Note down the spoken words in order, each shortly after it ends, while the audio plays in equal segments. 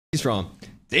he's from.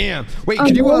 Damn. Wait,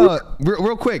 can you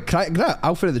real quick? Can I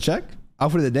outfit of the check?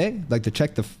 Outfit of the day? Like to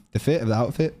check the fit of the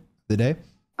outfit of the day?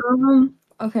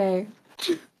 Okay.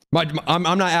 I'm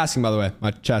not asking, by the way.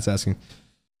 My chat's asking.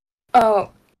 Oh,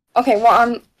 okay.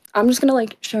 Well, I'm just gonna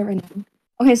like show it right now.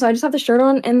 Okay, so I just have the shirt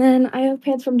on, and then I have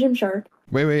pants from Gymshark.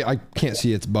 Wait, I can't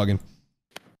see. It's bugging.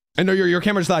 I know your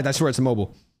camera's lagged. I swear it's a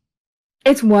mobile.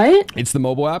 It's what? It's the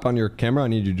mobile app on your camera. I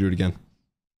need you to do it again.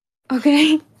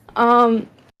 Okay.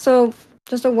 So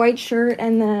just a white shirt,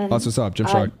 and then. That's what's up,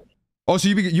 Gymshark. Oh, so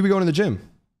you be going to the gym?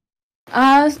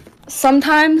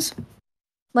 Sometimes,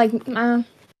 like, I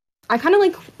kind of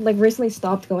like recently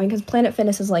stopped going because Planet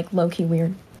Fitness is like low key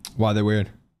weird. Why they're weird?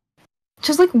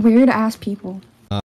 Just like weird ass people.